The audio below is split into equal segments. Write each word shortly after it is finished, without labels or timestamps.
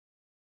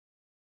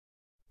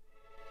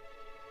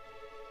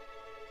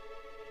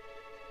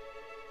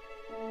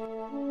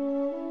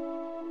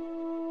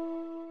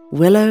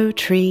Willow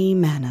Tree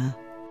Manor.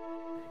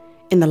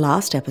 In the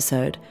last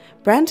episode,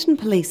 Branton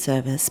Police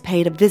Service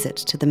paid a visit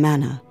to the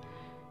manor.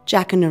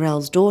 Jack and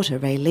Narelle's daughter,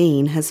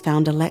 Raylene, has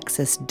found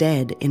Alexis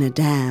dead in a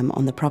dam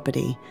on the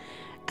property,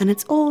 and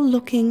it's all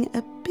looking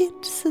a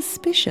bit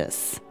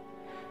suspicious.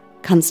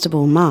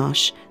 Constable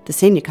Marsh, the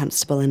senior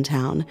constable in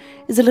town,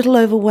 is a little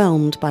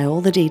overwhelmed by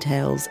all the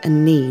details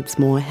and needs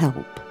more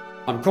help.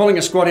 I'm calling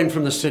a squad in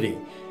from the city.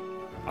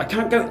 I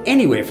can't go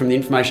anywhere from the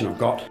information I've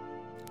got.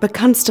 But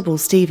Constable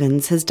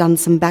Stevens has done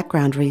some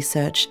background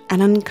research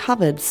and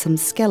uncovered some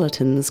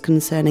skeletons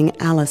concerning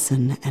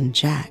Alison and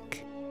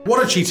Jack. What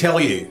did she tell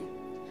you?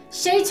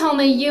 She told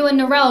me you and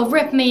Narelle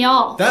ripped me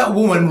off. That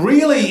woman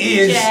really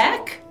is...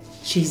 Jack?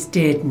 She's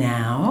dead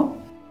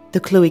now. The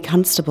cluey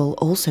constable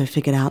also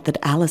figured out that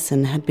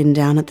Alison had been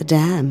down at the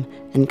dam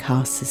and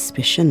cast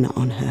suspicion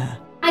on her.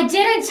 I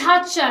didn't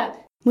touch her.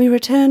 We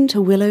return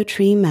to Willow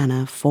Tree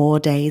Manor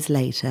 4 days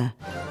later,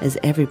 as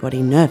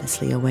everybody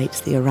nervously awaits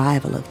the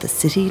arrival of the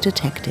city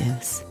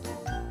detectives.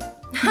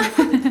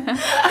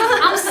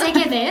 I'm sick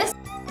of this.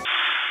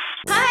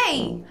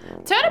 Hey!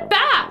 Turn it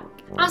back.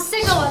 I'm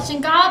sick of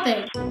watching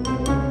garbage.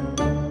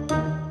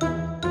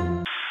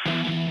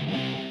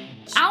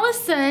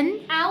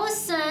 Alison?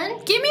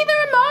 Give me the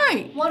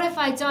remote! What if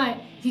I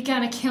don't? You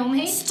gonna kill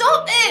me?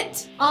 Stop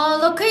it! Oh,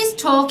 look who's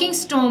talking,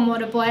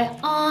 Stormwater Boy.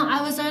 Oh,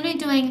 I was only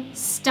doing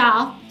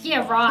stuff.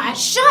 Yeah, right.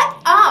 Shut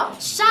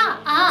up! Shut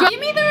up. Give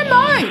me the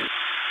remote!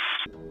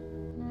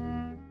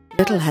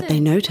 Little had they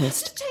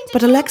noticed,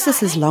 but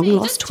Alexis's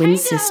long-lost twin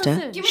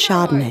sister,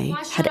 Chardonnay,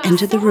 had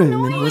entered the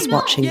room and was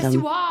watching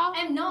them.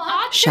 I'm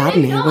not.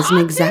 Chardonnay was an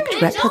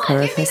exact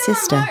replica of her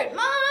sister,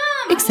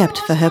 except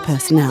for her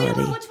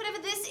personality.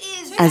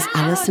 As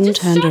Alison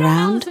turned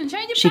around,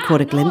 she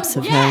caught a glimpse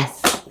of her.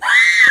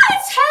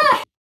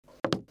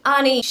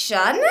 Auntie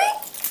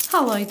Chardonnay?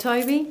 Hello,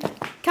 Toby.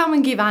 Come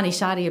and give Auntie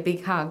Shardy a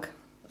big hug.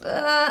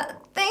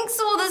 Thanks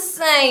all the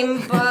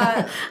same,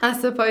 but... I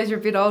suppose you're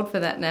a bit old for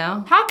that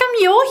now. How come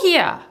you're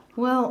here?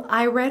 Well,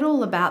 I read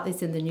all about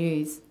this in the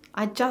news.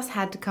 I just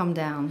had to come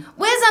down.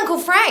 Where's Uncle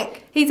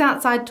Frank? He's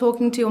outside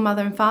talking to your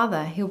mother and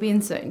father. He'll be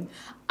in soon.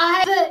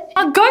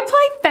 I'll go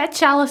play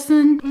fetch,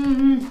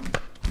 Alison.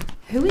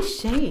 Who is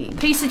she?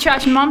 Piece of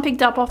trash Mum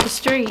picked up off the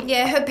street.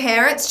 Yeah, her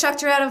parents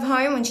chucked her out of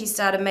home when she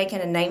started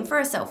making a name for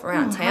herself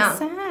around How town.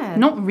 sad.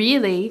 Not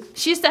really.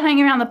 She used to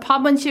hang around the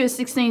pub when she was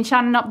 16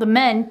 chatting up the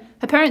men.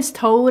 Her parents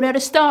told her to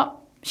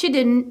stop. She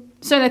didn't,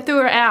 so they threw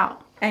her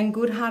out. And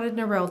good-hearted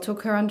Narelle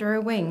took her under her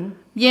wing.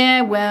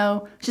 Yeah,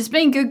 well, she's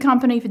been good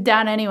company for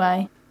Dad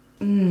anyway.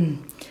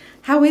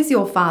 How is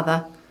your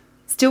father?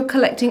 Still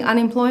collecting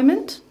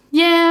unemployment?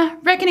 Yeah,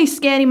 reckon he's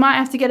scared he might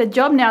have to get a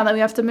job now that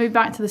we have to move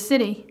back to the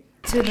city.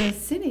 To the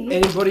city?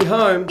 Anybody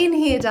home? In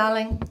here,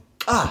 darling.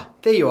 Ah,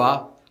 there you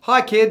are.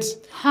 Hi, kids.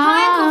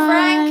 Hi, Uncle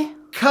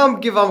Frank. Come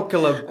give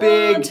Uncle a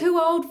big... Oh, too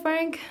old,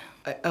 Frank.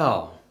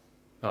 Oh.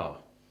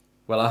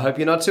 Well, I hope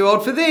you're not too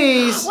old for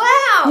these.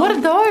 Wow! What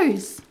are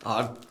those?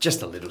 Oh,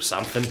 just a little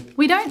something.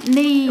 We don't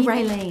need...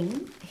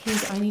 Raylene,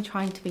 he's only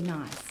trying to be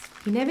nice.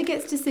 He never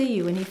gets to see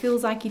you and he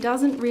feels like he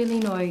doesn't really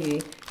know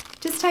you.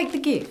 Just take the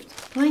gift,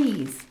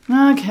 please.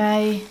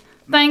 Okay.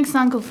 Thanks,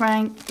 Uncle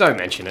Frank. Don't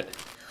mention it.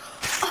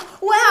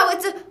 Wow,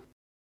 it's a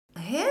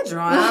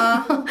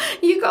hairdryer.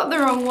 You got the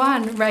wrong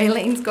one.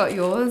 Raylene's got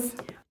yours.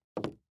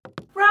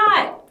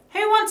 Right, who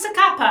wants a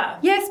cuppa?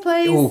 Yes,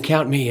 please. Oh,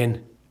 count me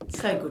in.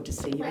 So good to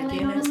see you Really,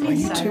 again. It's honestly, been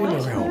You so too,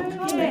 much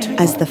Narelle.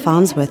 As the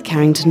Farnsworth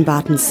Carrington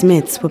Barton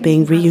Smiths were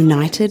being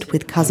reunited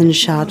with cousin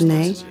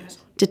Chardonnay,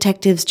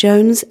 detectives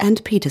Jones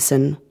and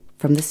Peterson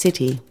from the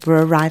city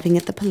were arriving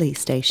at the police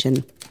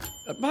station.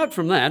 Apart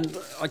from that,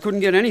 I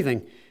couldn't get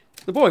anything.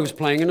 The boy was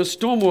playing in a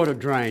stormwater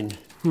drain.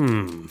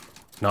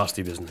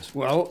 Nasty business.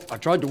 Well, I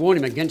tried to warn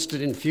him against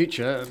it in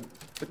future,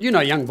 but you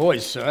know young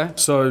boys, sir.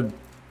 So,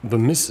 the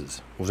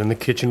missus was in the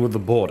kitchen with the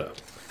boarder,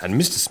 and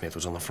Mr. Smith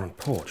was on the front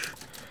porch.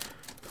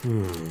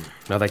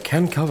 Now, they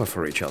can cover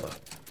for each other,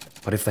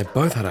 but if they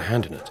both had a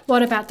hand in it...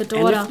 What about the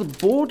And daughter? if the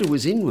boarder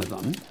was in with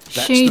them,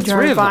 that's She the three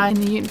drove of by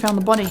them. in the ute and found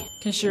the body.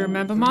 Can she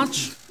remember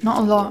much? Not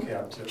a lot.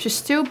 She's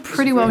still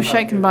pretty well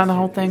shaken by the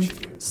whole thing.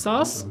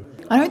 Sus?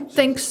 I don't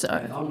think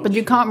so, but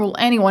you can't rule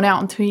anyone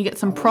out until you get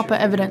some proper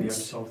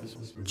evidence.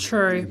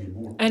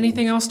 True.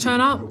 Anything else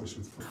turn up?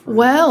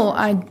 Well,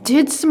 I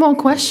did some more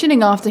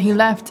questioning after he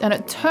left, and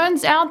it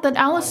turns out that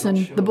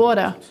Alison, the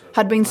boarder,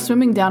 had been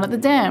swimming down at the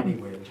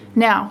dam.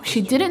 Now,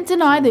 she didn't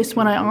deny this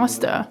when I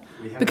asked her,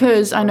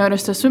 because I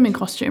noticed her swimming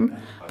costume,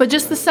 but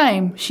just the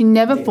same, she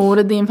never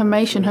forwarded the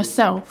information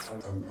herself.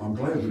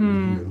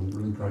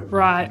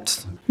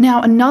 Right.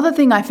 Now, another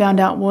thing I found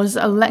out was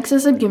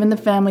Alexis had given the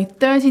family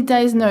 30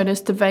 days'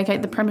 notice to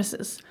vacate the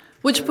premises,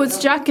 which puts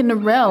Jack and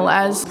Narelle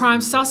as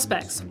Prime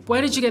suspects.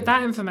 Where did you get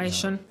that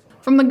information?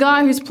 from the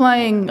guy who's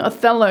playing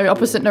Othello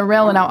opposite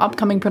Narelle in our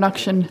upcoming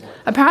production.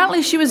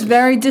 Apparently she was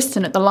very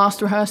distant at the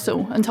last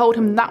rehearsal and told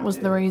him that was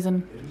the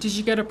reason. Did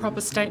you get a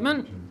proper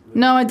statement?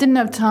 No, I didn't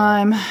have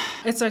time.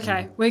 It's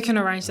okay, we can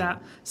arrange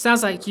that.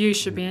 Sounds like you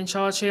should be in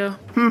charge here.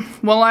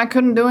 Well, I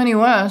couldn't do any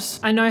worse.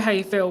 I know how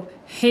you feel.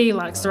 He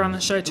likes to run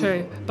the show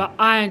too, but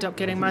I end up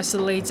getting most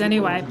of the leads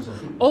anyway.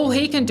 All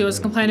he can do is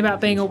complain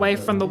about being away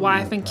from the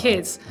wife and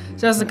kids.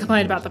 Doesn't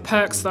complain about the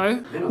perks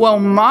though. Well,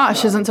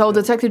 Marsh hasn't told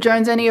Detective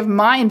Jones any of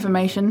my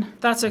information.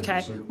 That's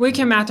okay. We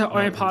can mount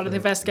our own part of the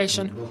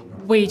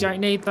investigation. We don't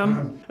need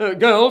them.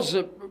 Girls,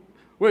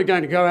 we're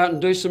going to go out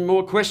and do some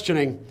more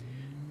questioning.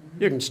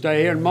 You can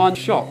stay here and mind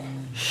the shop.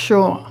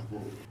 Sure.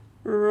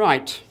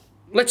 Right.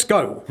 Let's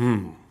go.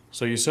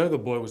 So you say the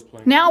boy was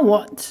playing... Now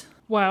what?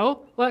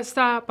 Well, let's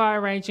start by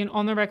arranging an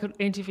on-the-record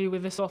interview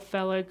with this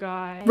Othello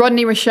guy.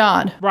 Rodney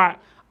Richard. Right.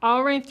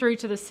 I'll ring through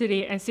to the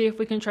city and see if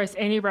we can trace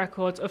any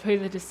records of who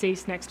the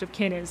deceased next of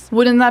kin is.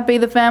 Wouldn't that be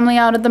the family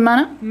out at the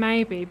manor?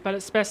 Maybe, but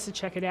it's best to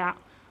check it out.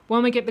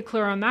 When we get the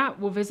clue on that,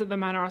 we'll visit the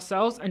manor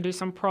ourselves and do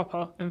some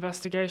proper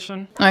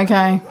investigation.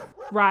 Okay.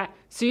 Right,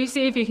 so you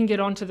see if you can get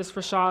onto this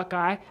Richard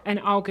guy, and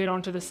I'll get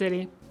onto the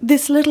city.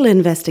 This little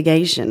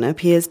investigation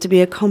appears to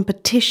be a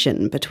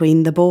competition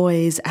between the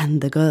boys and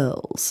the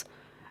girls.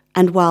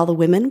 And while the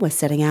women were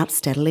setting out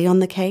steadily on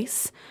the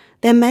case,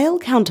 their male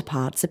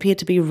counterparts appear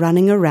to be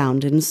running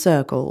around in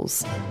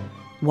circles.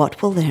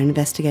 What will their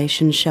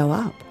investigation show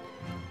up?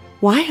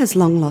 Why has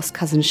long-lost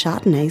cousin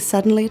Chardonnay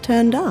suddenly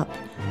turned up?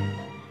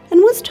 And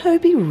was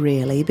Toby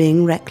really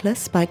being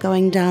reckless by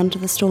going down to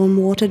the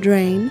stormwater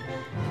drain?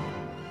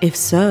 If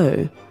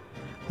so,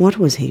 what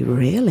was he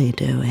really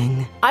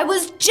doing? I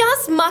was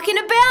just mucking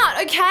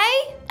about,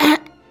 okay?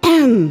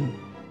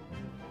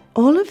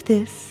 All of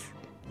this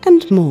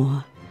and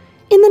more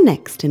in the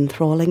next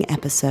enthralling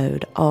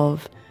episode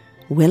of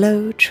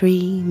Willow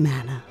Tree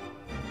Manor.